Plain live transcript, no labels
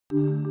A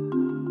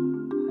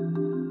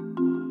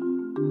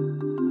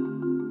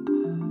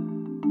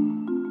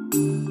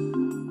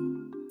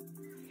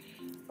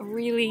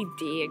really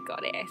dear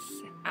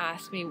goddess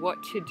asked me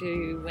what to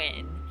do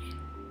when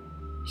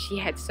she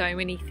had so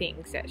many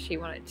things that she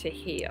wanted to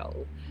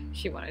heal.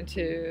 She wanted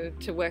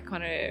to work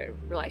on a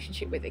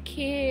relationship with her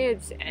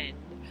kids, and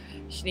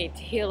she needed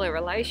to heal a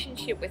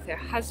relationship with her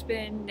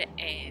husband,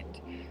 and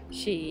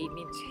she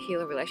needed to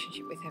heal a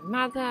relationship with her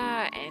mother,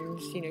 and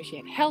you know, she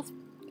had health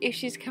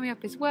issues coming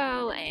up as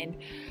well, and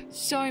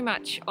so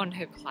much on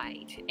her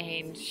plate.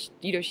 And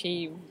you know,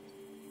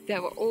 they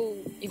were all,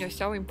 you know,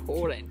 so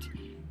important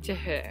to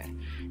her,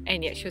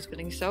 and yet she was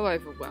feeling so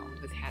overwhelmed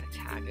with how to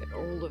target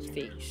all of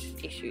these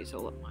issues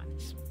all at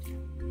once.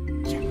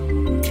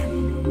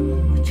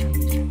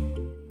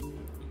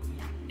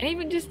 And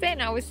even just then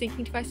I was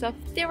thinking to myself,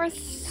 there are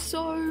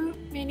so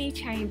many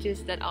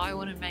changes that I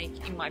want to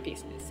make in my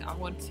business. I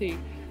want to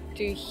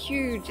do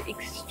huge,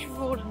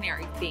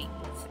 extraordinary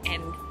things,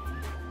 and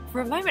for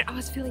a moment I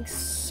was feeling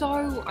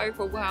so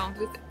overwhelmed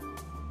with,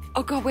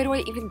 oh God, where do I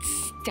even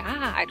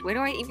start? Where do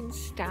I even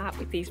start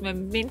with these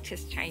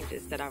momentous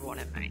changes that I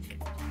want to make?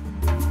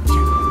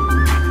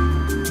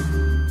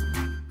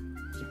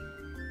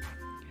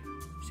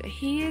 So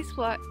here's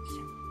what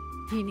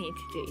you need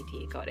to do,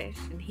 dear goddess,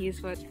 and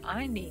here's what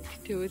I need to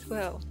do as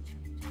well.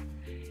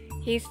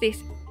 Here's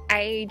this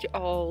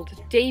age-old,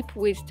 deep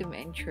wisdom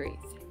and truth.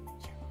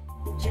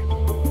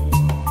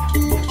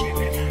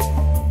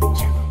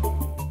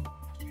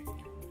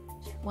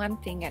 One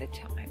thing at a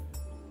time.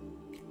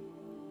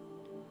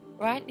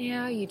 Right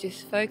now, you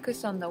just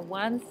focus on the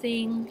one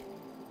thing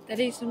that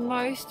is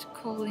most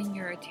calling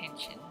your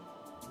attention,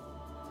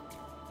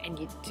 and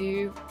you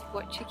do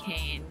what you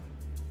can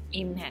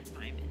in that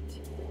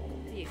moment.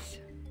 This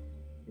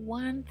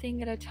one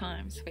thing at a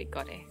time, sweet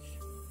goddess.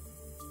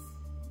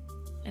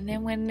 And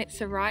then when it's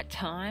the right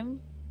time,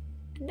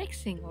 the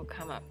next thing will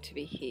come up to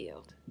be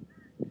healed.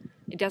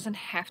 It doesn't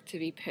have to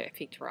be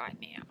perfect right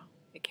now.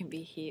 It can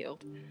be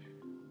healed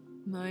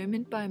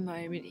moment by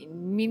moment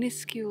in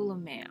minuscule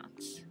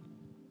amounts.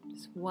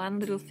 Just one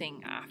little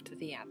thing after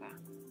the other.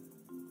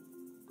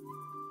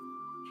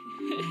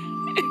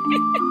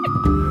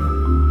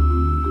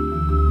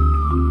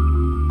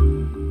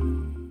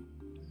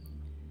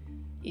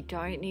 You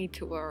don't need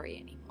to worry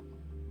anymore.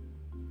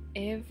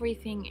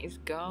 Everything is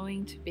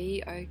going to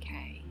be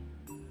okay.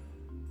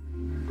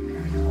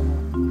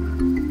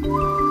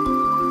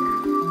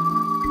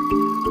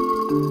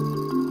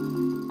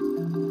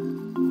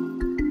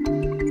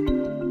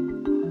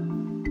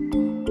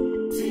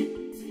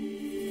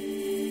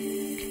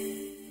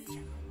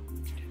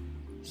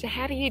 So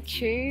how do you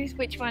choose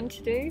which one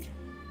to do?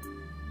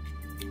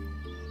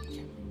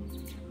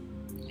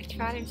 It's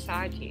right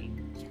inside you.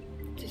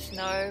 Just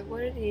know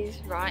what it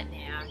is right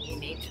now you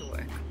need to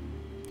work on.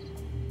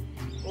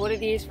 What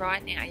it is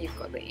right now you've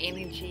got the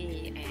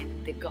energy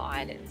and the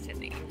guidance and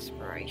the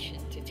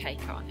inspiration to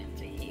take on and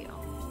to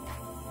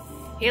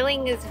heal.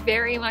 Healing is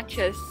very much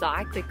a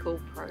cyclical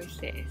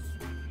process,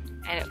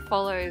 and it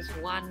follows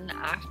one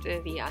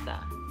after the other.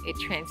 It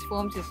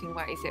transforms us in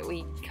ways that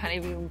we can't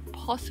even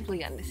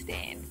possibly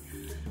understand.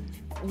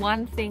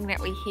 One thing that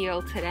we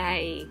heal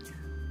today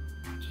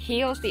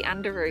heals the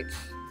underroots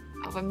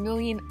of a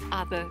million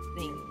other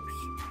things.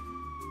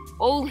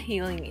 All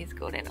healing is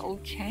good and all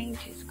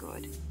change is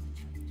good.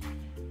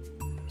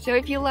 So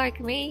if you're like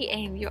me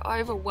and you're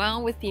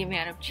overwhelmed with the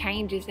amount of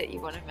changes that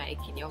you want to make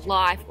in your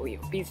life or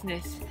your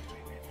business,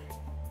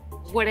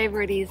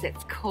 whatever it is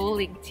that's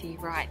calling to you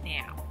right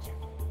now,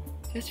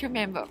 just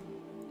remember,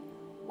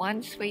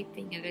 one sweet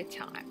thing at a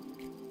time.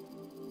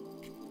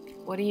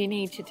 What do you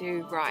need to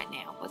do right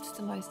now? What's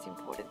the most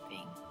important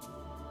thing?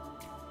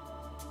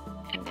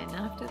 And then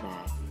after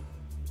that,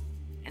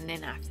 and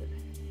then after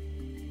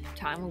that,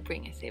 time will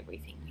bring us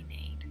everything we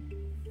need.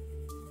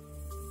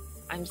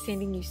 I'm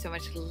sending you so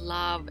much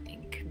love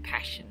and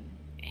compassion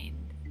and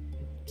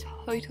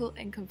total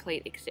and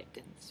complete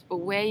acceptance for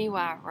where you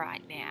are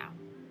right now.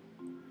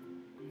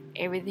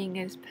 Everything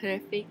is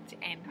perfect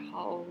and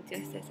whole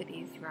just as it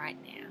is right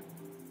now,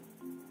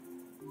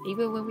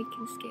 even when we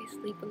can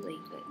scarcely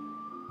believe it.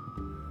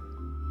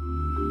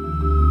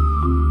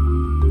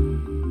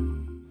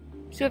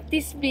 So if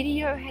this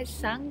video has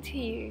sung to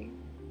you,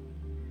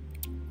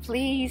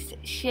 please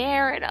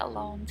share it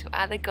along to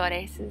other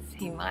goddesses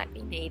who might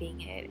be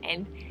needing it.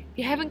 And if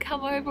you haven't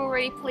come over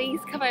already,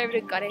 please come over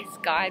to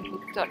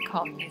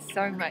goddessguidebook.com. There's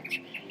so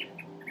much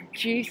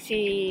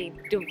juicy,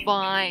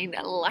 divine,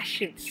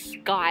 luscious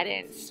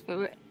guidance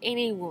for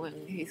any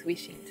woman who's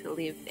wishing to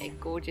live their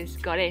gorgeous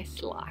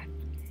goddess life.